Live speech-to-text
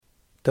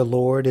The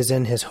Lord is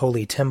in his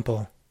holy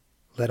temple.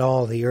 Let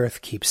all the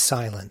earth keep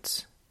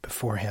silence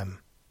before him.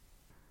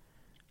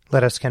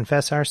 Let us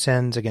confess our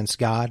sins against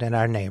God and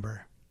our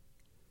neighbor.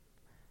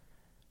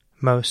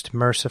 Most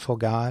merciful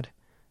God,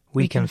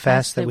 we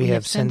confess that we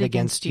have sinned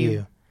against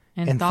you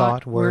in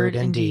thought, word,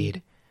 and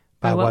deed,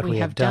 by what we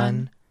have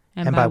done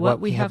and by what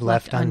we have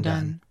left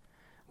undone.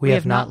 We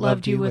have not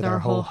loved you with our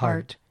whole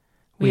heart.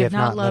 We have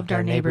not loved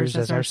our neighbors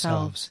as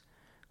ourselves.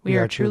 We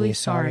are truly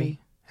sorry,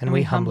 and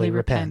we humbly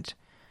repent.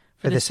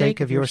 For the sake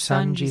of your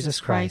Son,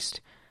 Jesus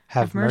Christ,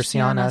 have mercy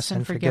on us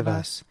and forgive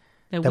us,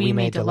 that we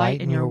may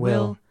delight in your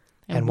will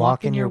and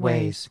walk in your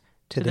ways,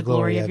 to the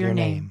glory of your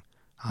name.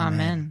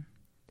 Amen.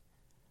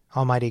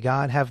 Almighty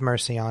God, have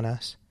mercy on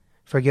us.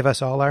 Forgive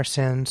us all our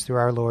sins through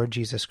our Lord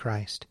Jesus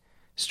Christ.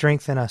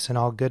 Strengthen us in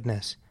all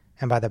goodness,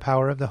 and by the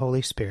power of the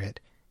Holy Spirit,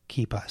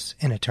 keep us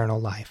in eternal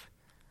life.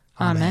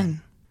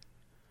 Amen.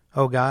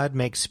 O God,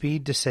 make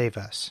speed to save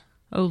us.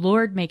 O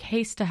Lord, make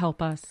haste to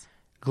help us.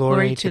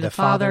 Glory to the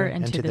Father,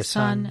 and to the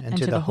Son, and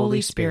to the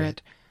Holy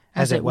Spirit,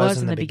 as it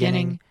was in the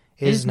beginning,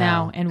 is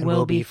now, and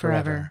will be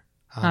forever.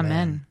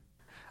 Amen.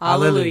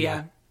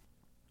 Alleluia.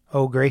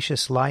 O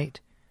gracious light,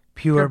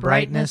 pure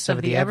brightness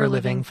of the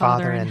ever-living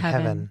Father in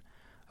heaven,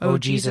 O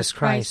Jesus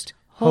Christ,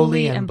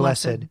 holy and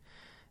blessed,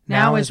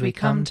 now as we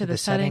come to the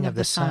setting of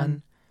the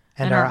sun,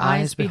 and our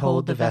eyes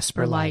behold the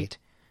vesper light,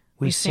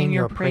 we sing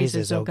your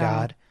praises, O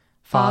God,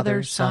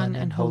 Father, Son,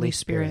 and Holy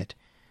Spirit.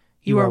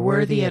 You are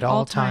worthy at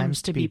all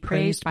times to be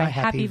praised by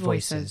happy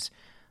voices,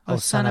 O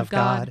Son of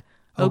God,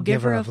 O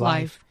Giver of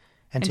life,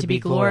 and to be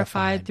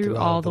glorified through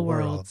all the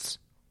worlds.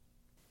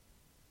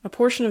 A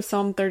portion of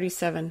Psalm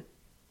 37.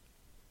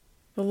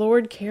 The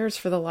Lord cares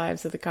for the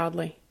lives of the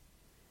godly,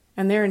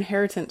 and their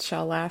inheritance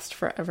shall last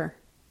forever.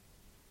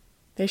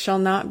 They shall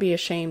not be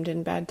ashamed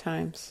in bad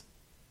times,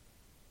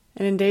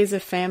 and in days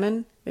of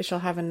famine they shall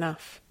have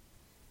enough.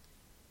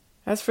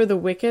 As for the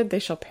wicked, they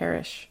shall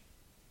perish.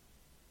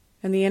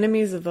 And the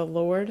enemies of the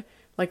Lord,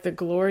 like the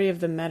glory of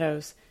the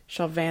meadows,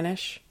 shall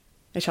vanish.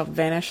 They shall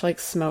vanish like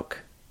smoke.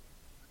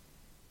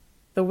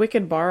 The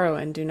wicked borrow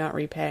and do not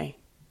repay,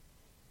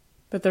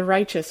 but the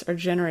righteous are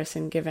generous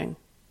in giving.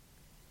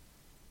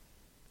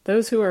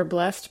 Those who are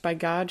blessed by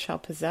God shall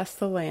possess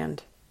the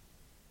land,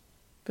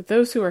 but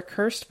those who are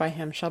cursed by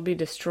him shall be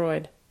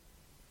destroyed.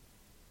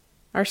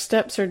 Our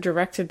steps are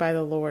directed by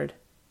the Lord.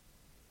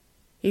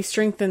 He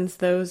strengthens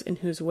those in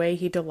whose way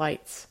he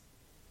delights.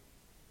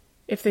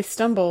 If they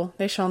stumble,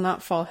 they shall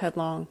not fall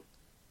headlong,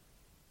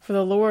 for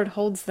the Lord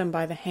holds them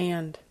by the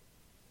hand.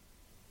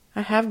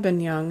 I have been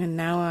young, and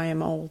now I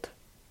am old,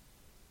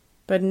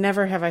 but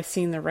never have I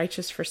seen the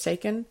righteous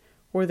forsaken,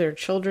 or their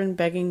children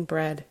begging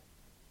bread.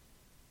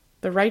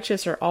 The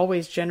righteous are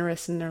always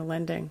generous in their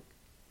lending,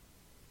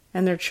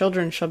 and their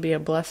children shall be a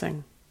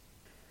blessing.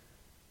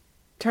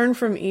 Turn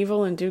from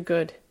evil and do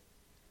good,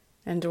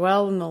 and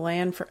dwell in the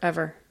land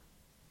forever.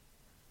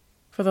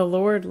 For the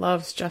Lord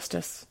loves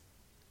justice.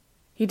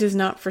 He does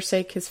not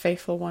forsake his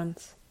faithful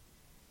ones.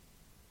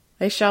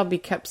 They shall be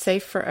kept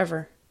safe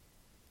forever,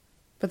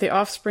 but the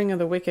offspring of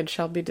the wicked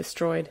shall be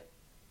destroyed.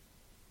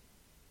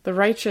 The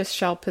righteous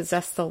shall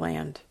possess the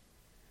land,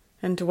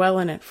 and dwell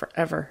in it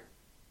forever.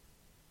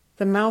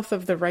 The mouth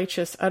of the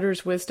righteous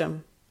utters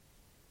wisdom,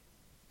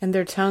 and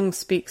their tongue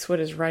speaks what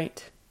is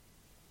right.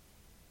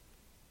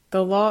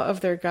 The law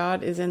of their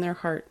God is in their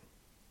heart,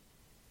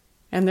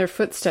 and their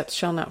footsteps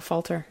shall not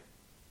falter.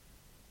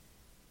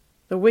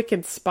 The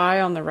wicked spy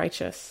on the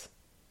righteous,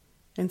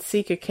 and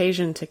seek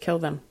occasion to kill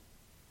them.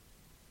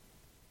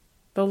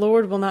 The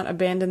Lord will not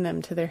abandon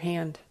them to their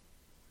hand,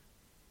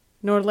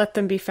 nor let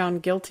them be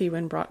found guilty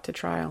when brought to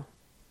trial.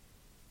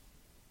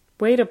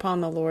 Wait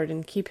upon the Lord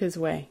and keep his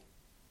way.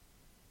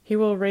 He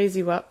will raise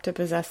you up to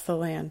possess the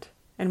land,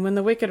 and when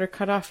the wicked are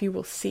cut off, you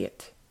will see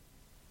it.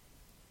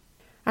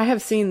 I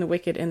have seen the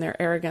wicked in their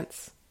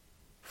arrogance,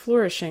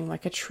 flourishing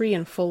like a tree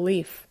in full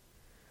leaf.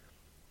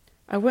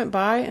 I went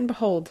by, and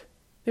behold,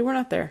 they were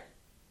not there.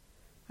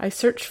 I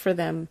searched for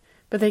them,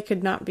 but they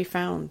could not be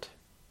found.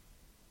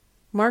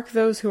 Mark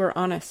those who are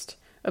honest,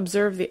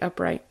 observe the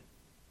upright,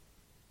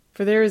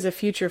 for there is a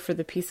future for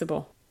the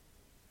peaceable.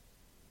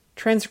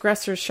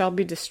 Transgressors shall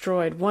be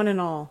destroyed, one and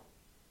all.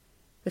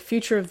 The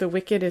future of the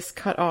wicked is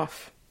cut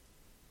off.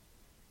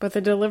 But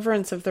the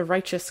deliverance of the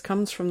righteous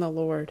comes from the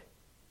Lord.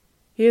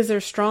 He is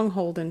their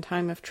stronghold in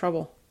time of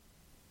trouble.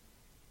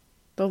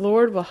 The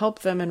Lord will help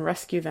them and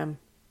rescue them.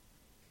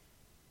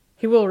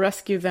 He will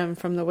rescue them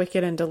from the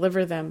wicked and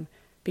deliver them,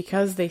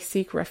 because they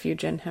seek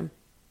refuge in him.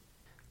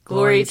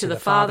 Glory to the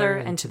Father,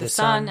 and to the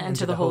Son, and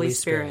to the Holy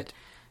Spirit,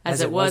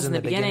 as it was in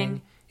the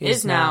beginning,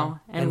 is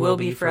now, and will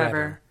be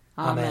forever.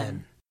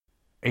 Amen.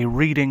 A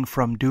reading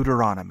from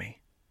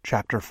Deuteronomy,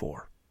 chapter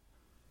 4.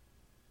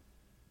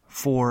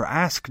 For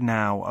ask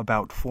now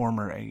about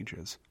former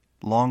ages,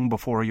 long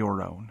before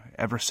your own,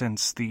 ever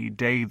since the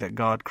day that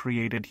God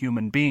created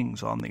human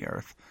beings on the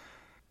earth.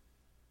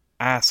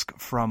 Ask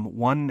from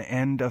one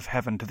end of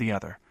heaven to the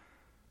other,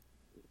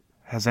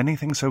 has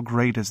anything so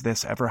great as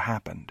this ever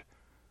happened?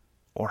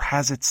 Or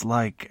has its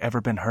like ever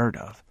been heard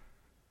of?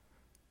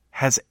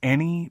 Has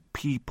any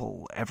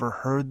people ever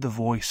heard the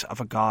voice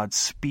of a God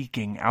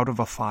speaking out of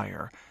a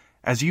fire,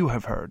 as you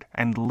have heard,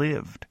 and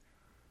lived?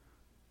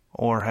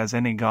 Or has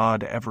any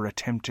God ever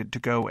attempted to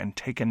go and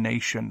take a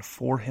nation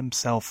for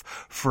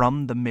himself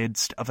from the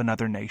midst of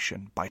another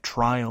nation, by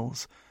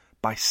trials,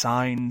 by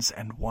signs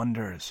and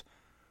wonders,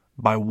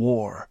 by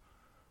war,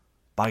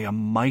 by a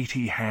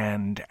mighty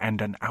hand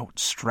and an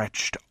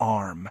outstretched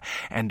arm,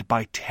 and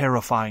by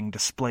terrifying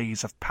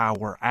displays of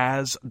power,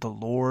 as the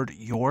Lord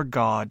your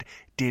God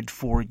did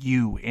for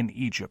you in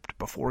Egypt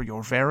before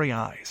your very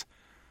eyes?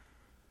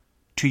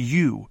 To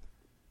you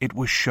it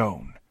was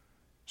shown,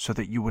 so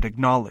that you would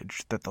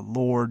acknowledge that the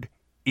Lord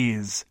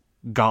is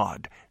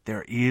God.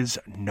 There is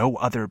no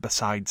other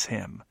besides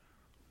him.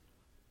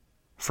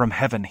 From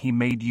heaven he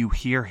made you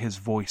hear his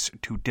voice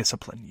to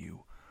discipline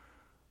you.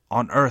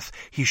 On earth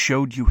he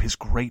showed you his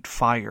great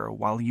fire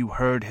while you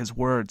heard his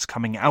words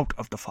coming out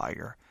of the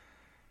fire.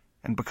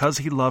 And because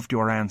he loved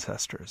your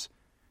ancestors,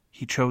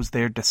 he chose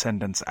their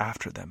descendants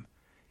after them.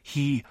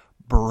 He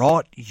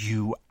brought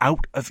you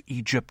out of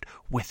Egypt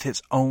with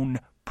his own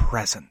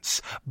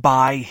presence,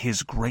 by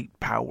his great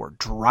power,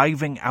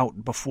 driving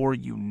out before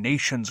you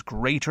nations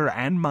greater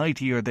and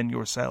mightier than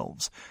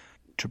yourselves,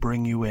 to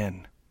bring you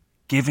in,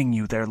 giving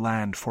you their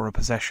land for a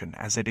possession,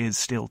 as it is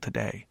still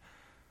today.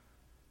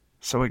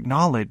 So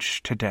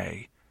acknowledge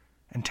today,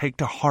 and take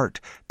to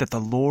heart that the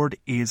Lord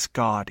is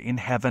God in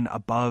heaven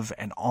above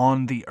and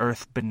on the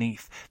earth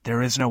beneath.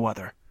 There is no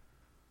other.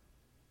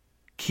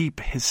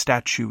 Keep his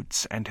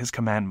statutes and his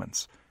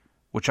commandments,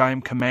 which I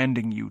am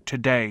commanding you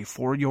today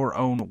for your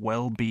own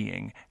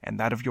well-being and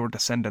that of your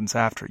descendants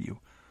after you,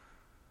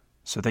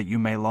 so that you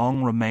may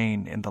long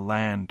remain in the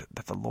land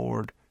that the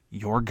Lord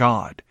your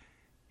God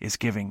is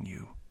giving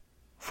you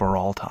for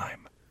all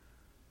time.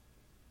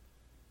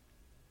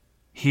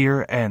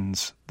 Here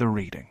ends the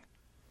reading.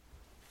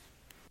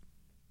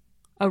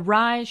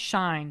 Arise,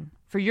 shine,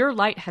 for your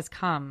light has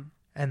come,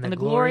 and the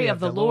glory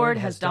of the Lord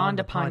has dawned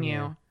upon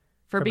you.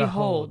 For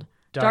behold,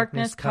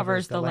 darkness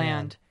covers the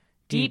land,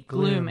 deep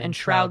gloom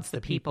enshrouds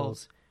the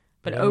peoples.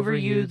 But over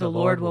you the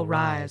Lord will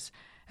rise,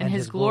 and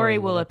his glory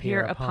will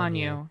appear upon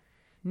you.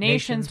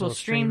 Nations will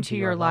stream to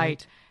your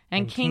light,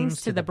 and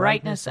kings to the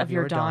brightness of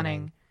your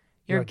dawning.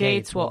 Your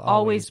gates will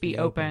always be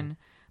open.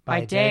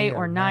 By day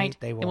or night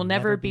they will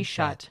never be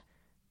shut.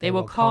 They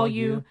will call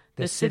you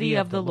the city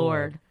of the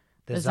Lord,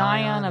 the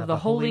Zion of the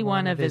Holy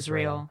One of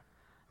Israel.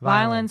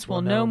 Violence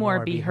will no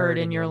more be heard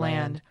in your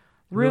land,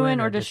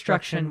 ruin or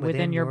destruction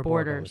within your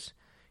borders.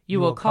 You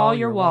will call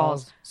your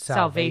walls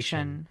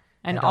salvation,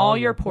 and all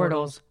your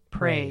portals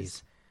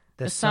praise.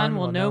 The sun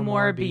will no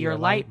more be your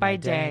light by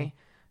day.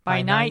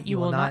 By night you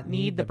will not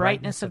need the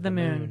brightness of the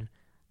moon.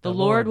 The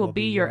Lord will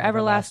be your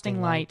everlasting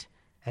light,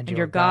 and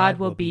your God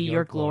will be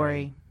your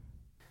glory.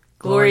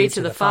 Glory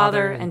to the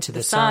Father, and to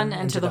the Son,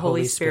 and to the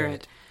Holy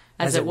Spirit,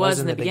 as it was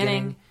in the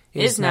beginning,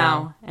 is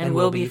now, and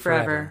will be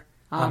forever.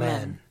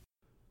 Amen.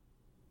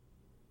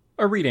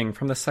 A reading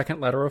from the second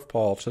letter of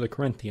Paul to the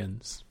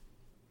Corinthians.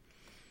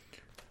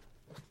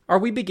 Are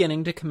we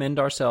beginning to commend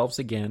ourselves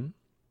again?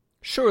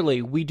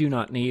 Surely we do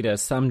not need,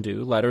 as some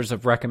do, letters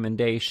of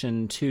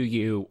recommendation to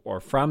you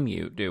or from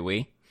you, do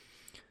we?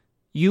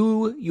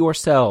 You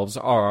yourselves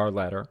are our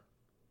letter,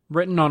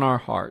 written on our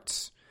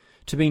hearts,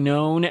 to be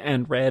known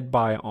and read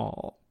by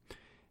all.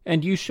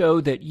 And you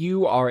show that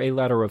you are a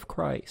letter of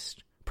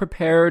Christ,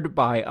 prepared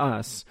by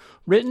us,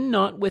 written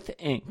not with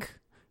ink,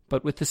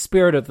 but with the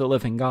Spirit of the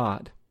living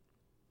God,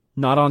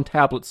 not on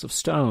tablets of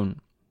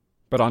stone,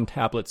 but on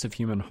tablets of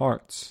human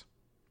hearts.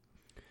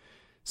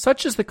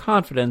 Such is the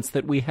confidence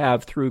that we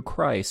have through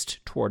Christ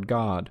toward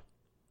God.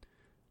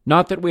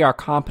 Not that we are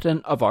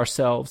competent of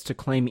ourselves to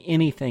claim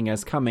anything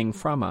as coming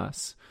from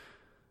us.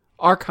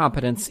 Our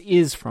competence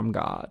is from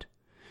God,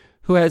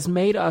 who has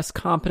made us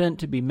competent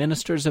to be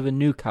ministers of a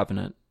new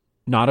covenant,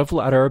 not of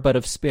letter, but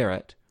of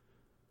spirit.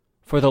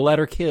 For the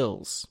letter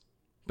kills,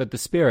 but the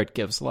Spirit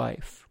gives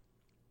life.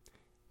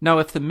 Now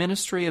if the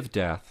ministry of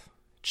death,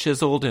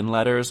 chiseled in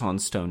letters on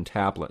stone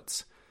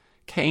tablets,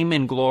 came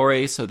in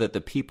glory so that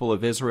the people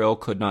of Israel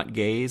could not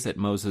gaze at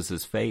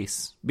Moses'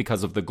 face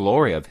because of the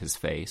glory of his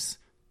face,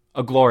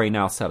 a glory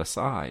now set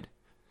aside,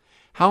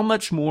 how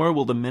much more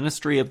will the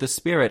ministry of the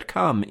Spirit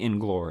come in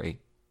glory?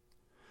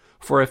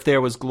 For if there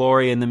was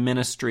glory in the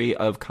ministry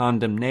of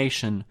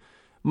condemnation,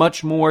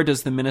 much more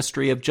does the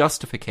ministry of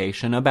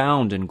justification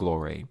abound in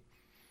glory.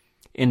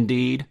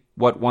 Indeed,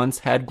 what once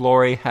had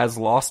glory has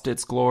lost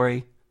its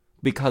glory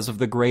because of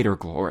the greater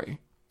glory.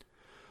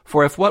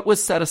 For if what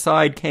was set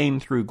aside came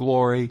through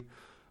glory,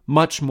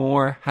 much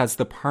more has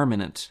the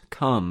permanent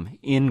come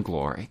in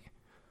glory.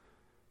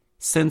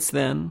 Since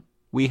then,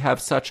 we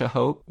have such a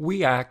hope,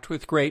 we act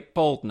with great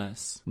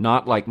boldness,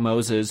 not like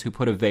Moses, who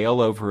put a veil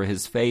over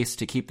his face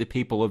to keep the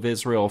people of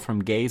Israel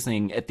from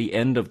gazing at the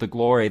end of the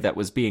glory that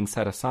was being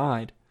set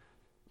aside,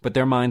 but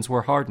their minds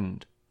were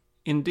hardened.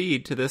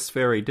 Indeed, to this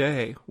very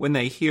day, when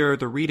they hear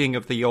the reading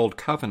of the Old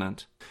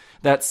Covenant,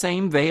 that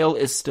same veil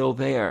is still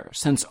there,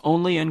 since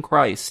only in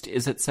Christ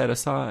is it set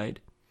aside.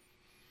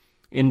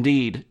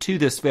 Indeed, to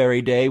this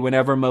very day,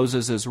 whenever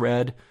Moses is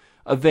read,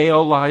 a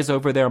veil lies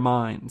over their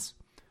minds.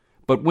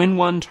 But when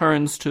one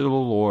turns to the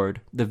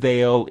Lord, the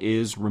veil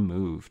is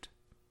removed.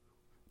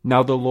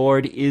 Now the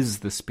Lord is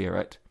the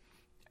Spirit,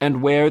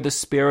 and where the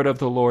Spirit of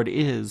the Lord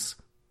is,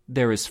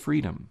 there is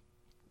freedom.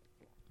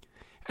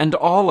 And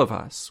all of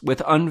us,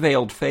 with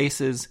unveiled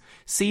faces,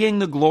 seeing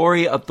the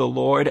glory of the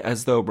Lord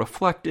as though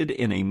reflected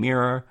in a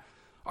mirror,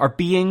 are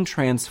being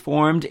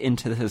transformed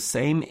into the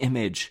same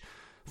image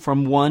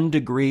from one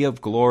degree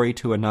of glory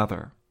to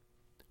another.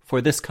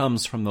 For this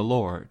comes from the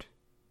Lord,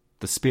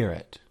 the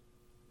Spirit.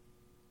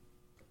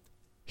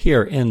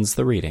 Here ends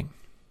the reading.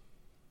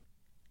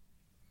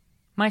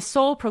 My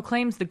soul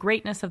proclaims the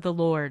greatness of the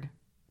Lord.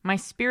 My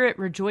spirit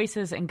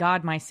rejoices in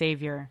God my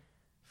Savior.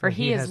 For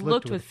he has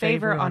looked with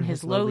favor on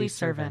his lowly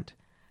servant.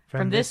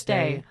 From this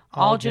day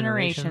all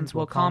generations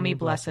will call me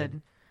blessed.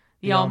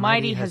 The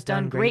Almighty has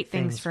done great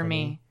things for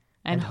me,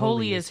 and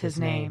holy is his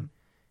name.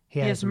 He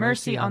has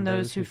mercy on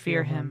those who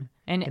fear him,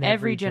 in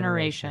every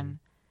generation.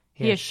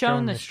 He has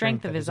shown the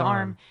strength of his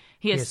arm.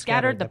 He has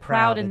scattered the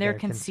proud in their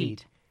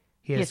conceit.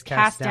 He has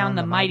cast down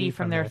the mighty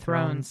from their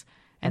thrones,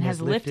 and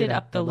has lifted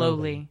up the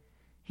lowly.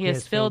 He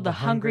has filled the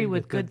hungry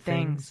with good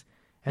things,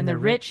 and the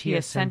rich he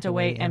has sent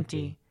away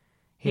empty.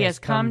 He has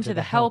come to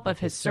the help of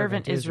his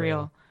servant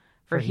Israel,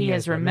 for he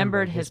has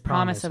remembered his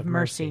promise of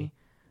mercy,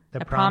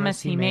 the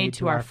promise he made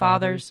to our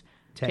fathers,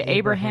 to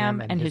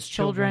Abraham and his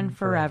children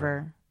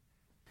forever.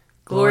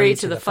 Glory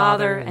to the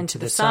Father, and to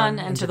the Son,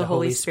 and to the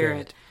Holy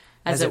Spirit,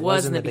 as it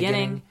was in the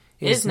beginning,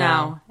 is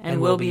now, and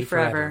will be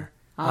forever.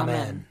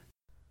 Amen.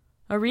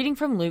 A reading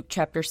from Luke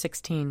chapter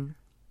 16.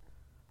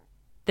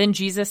 Then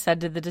Jesus said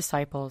to the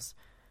disciples,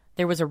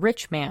 There was a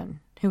rich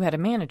man who had a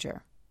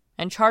manager,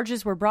 and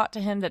charges were brought to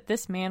him that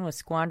this man was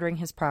squandering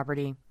his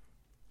property.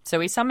 So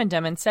he summoned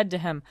him and said to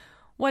him,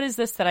 What is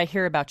this that I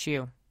hear about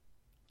you?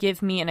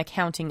 Give me an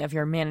accounting of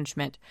your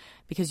management,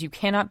 because you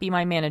cannot be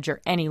my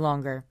manager any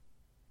longer.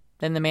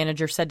 Then the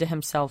manager said to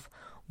himself,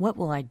 What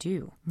will I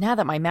do, now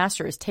that my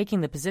master is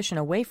taking the position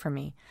away from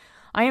me?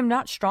 I am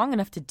not strong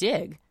enough to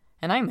dig,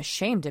 and I am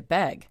ashamed to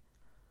beg.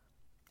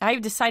 I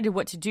have decided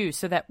what to do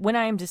so that when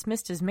I am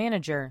dismissed as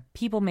manager,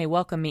 people may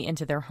welcome me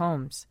into their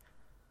homes.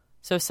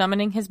 So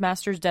summoning his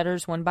master's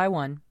debtors one by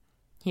one,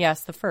 he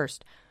asked the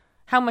first,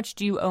 How much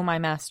do you owe my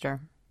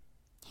master?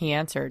 He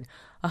answered,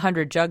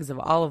 100 jugs of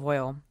olive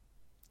oil.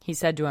 He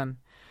said to him,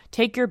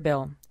 Take your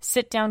bill,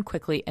 sit down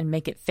quickly, and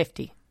make it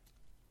 50.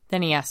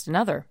 Then he asked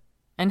another,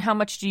 And how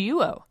much do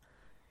you owe?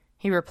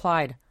 He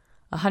replied,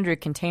 100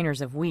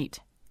 containers of wheat.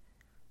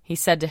 He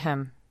said to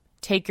him,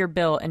 Take your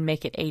bill and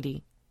make it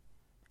 80.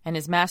 And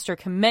his master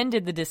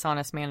commended the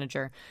dishonest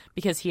manager,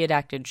 because he had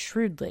acted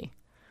shrewdly.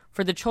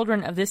 For the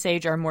children of this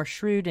age are more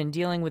shrewd in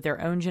dealing with their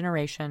own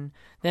generation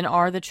than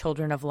are the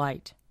children of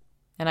light.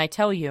 And I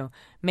tell you,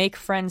 make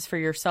friends for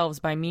yourselves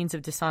by means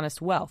of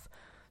dishonest wealth,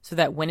 so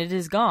that when it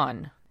is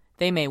gone,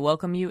 they may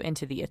welcome you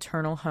into the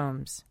eternal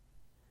homes.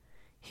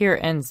 Here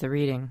ends the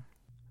reading.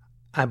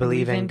 I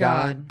believe in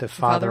God, the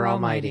Father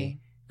Almighty,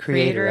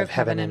 creator of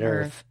heaven and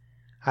earth.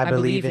 I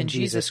believe in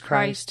Jesus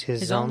Christ,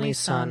 his only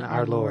Son,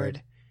 our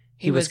Lord.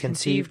 He was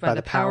conceived by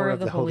the power of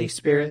the Holy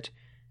Spirit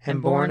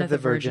and born of the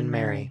Virgin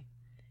Mary.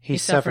 He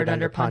suffered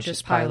under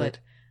Pontius Pilate,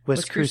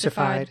 was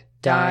crucified,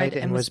 died,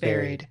 and was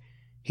buried.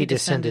 He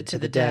descended to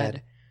the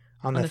dead.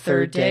 On the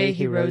third day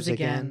he rose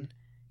again.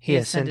 He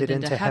ascended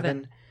into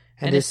heaven,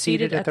 and is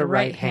seated at the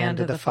right hand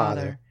of the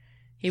Father.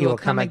 He will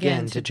come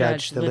again to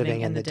judge the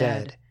living and the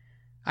dead.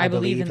 I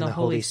believe in the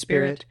Holy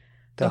Spirit,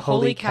 the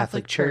Holy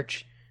Catholic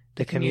Church,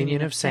 the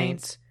communion of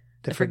saints,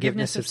 the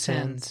forgiveness of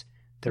sins,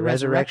 the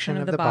resurrection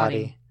of the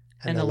body,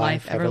 and the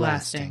life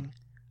everlasting.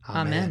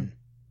 Amen.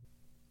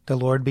 The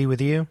Lord be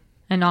with you.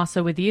 And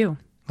also with you.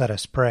 Let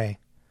us pray.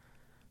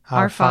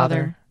 Our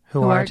Father,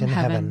 who art in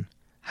heaven,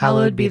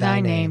 hallowed be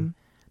thy name.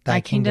 Thy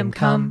kingdom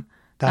come,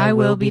 thy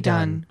will be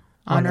done,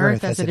 on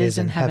earth as it is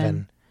in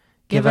heaven.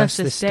 Give us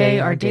this day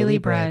our daily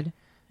bread,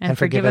 and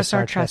forgive us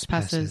our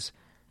trespasses,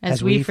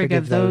 as we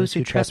forgive those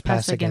who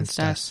trespass against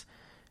us.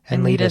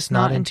 And lead us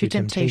not into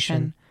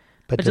temptation,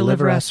 but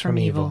deliver us from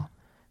evil.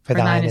 For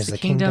thine is the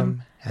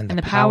kingdom, and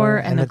the power,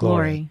 and the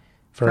glory,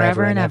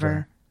 forever and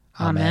ever.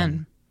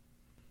 Amen.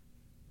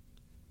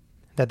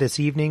 That this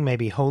evening may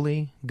be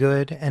holy,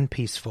 good, and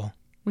peaceful.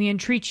 We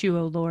entreat you,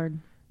 O Lord.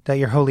 That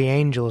your holy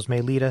angels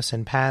may lead us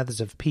in paths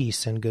of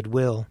peace and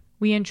goodwill.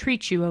 We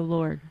entreat you, O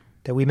Lord.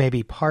 That we may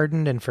be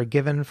pardoned and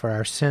forgiven for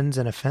our sins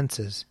and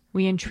offenses.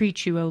 We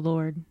entreat you, O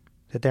Lord.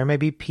 That there may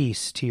be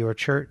peace to your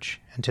church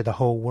and to the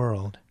whole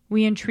world.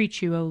 We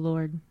entreat you, O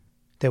Lord.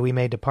 That we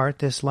may depart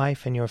this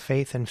life in your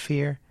faith and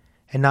fear,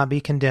 and not be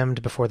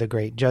condemned before the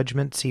great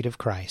judgment seat of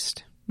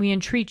Christ. We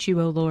entreat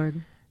you, O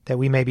Lord. That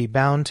we may be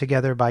bound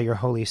together by your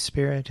Holy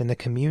Spirit in the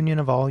communion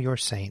of all your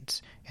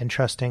saints,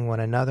 entrusting one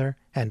another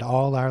and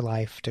all our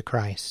life to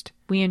Christ.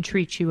 We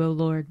entreat you, O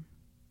Lord.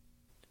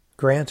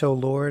 Grant, O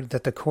Lord,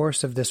 that the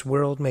course of this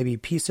world may be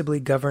peaceably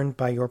governed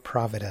by your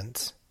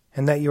providence,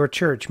 and that your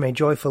church may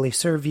joyfully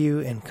serve you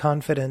in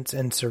confidence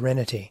and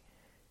serenity,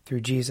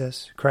 through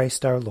Jesus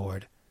Christ our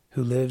Lord,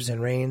 who lives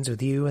and reigns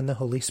with you in the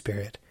Holy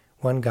Spirit,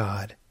 one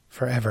God,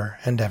 forever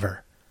and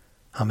ever.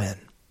 Amen.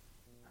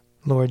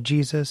 Lord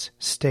Jesus,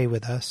 stay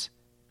with us,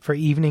 for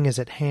evening is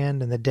at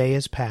hand and the day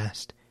is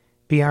past.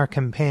 Be our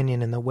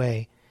companion in the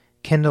way,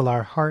 kindle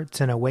our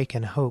hearts and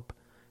awaken hope,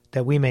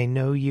 that we may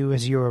know you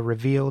as you are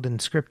revealed in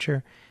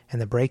Scripture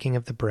and the breaking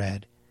of the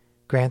bread.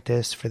 Grant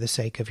this for the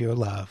sake of your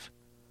love.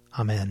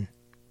 Amen.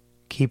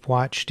 Keep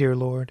watch, dear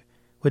Lord,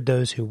 with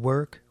those who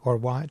work or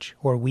watch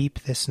or weep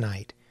this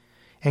night,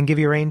 and give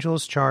your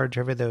angels charge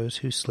over those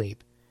who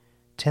sleep.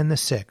 Tend the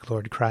sick,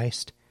 Lord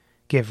Christ.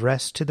 Give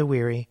rest to the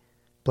weary.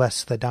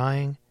 Bless the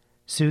dying.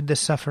 Soothe the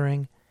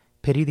suffering.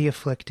 Pity the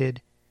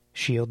afflicted.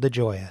 Shield the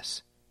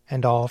joyous.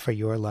 And all for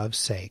your love's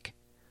sake.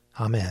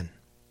 Amen.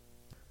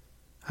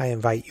 I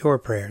invite your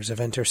prayers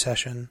of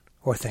intercession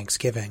or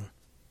thanksgiving.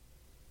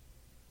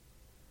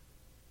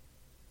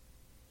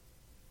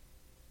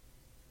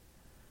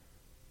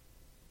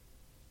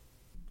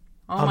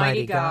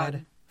 Almighty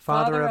God,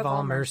 Father of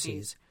all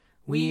mercies,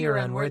 we, your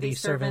unworthy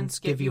servants,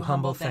 give you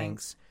humble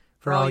thanks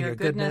for all your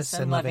goodness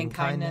and loving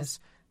kindness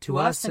to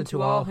us and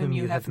to all whom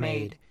you have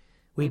made.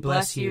 We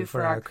bless you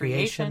for our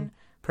creation,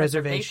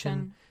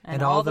 preservation,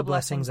 and all the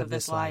blessings of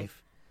this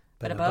life,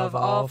 but above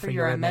all for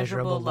your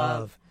immeasurable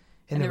love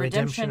in the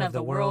redemption of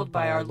the world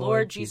by our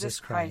Lord Jesus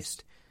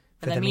Christ,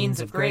 for the means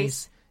of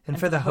grace and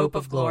for the hope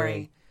of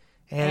glory.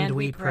 And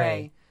we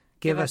pray,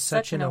 give us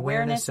such an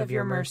awareness of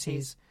your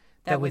mercies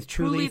that with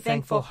truly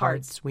thankful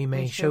hearts we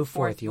may show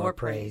forth your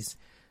praise,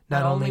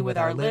 not only with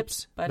our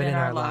lips but in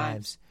our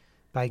lives,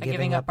 by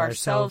giving up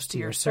ourselves to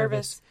your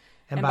service,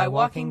 and by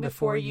walking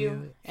before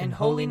you in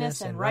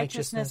holiness and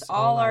righteousness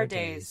all our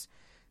days,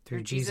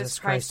 through Jesus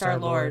Christ our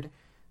Lord,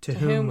 to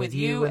whom with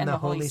you and the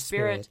Holy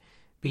Spirit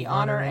be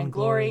honor and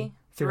glory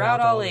throughout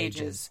all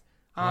ages.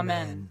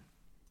 Amen.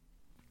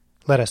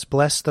 Let us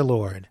bless the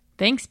Lord.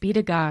 Thanks be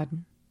to God.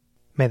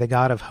 May the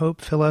God of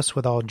hope fill us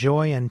with all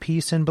joy and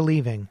peace in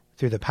believing,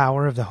 through the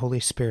power of the Holy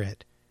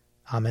Spirit.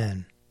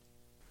 Amen.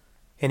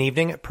 An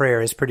Evening at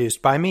Prayer is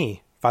produced by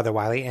me, Father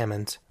Wiley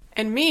Ammons.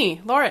 And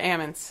me, Laura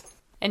Ammons.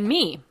 And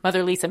me,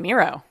 Mother Lisa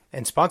Miro.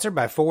 And sponsored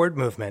by Forward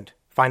Movement.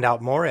 Find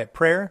out more at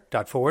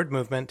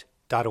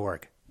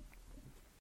prayer.forwardmovement.org.